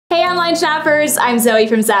online shoppers, I'm Zoe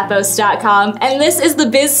from Zappos.com, and this is the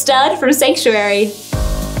Biz Stud from Sanctuary.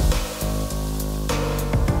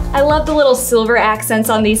 I love the little silver accents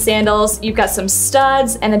on these sandals. You've got some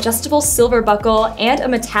studs, an adjustable silver buckle, and a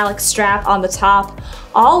metallic strap on the top.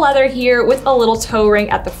 All leather here with a little toe ring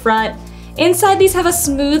at the front. Inside these have a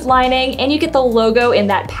smooth lining, and you get the logo in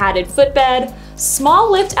that padded footbed.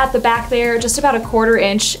 Small lift at the back there, just about 1/4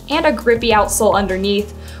 inch, and a grippy outsole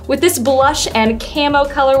underneath. With this blush and camo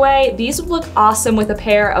colorway, these would look awesome with a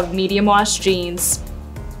pair of medium wash jeans.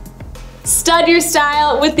 Stud your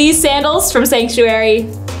style with these sandals from Sanctuary.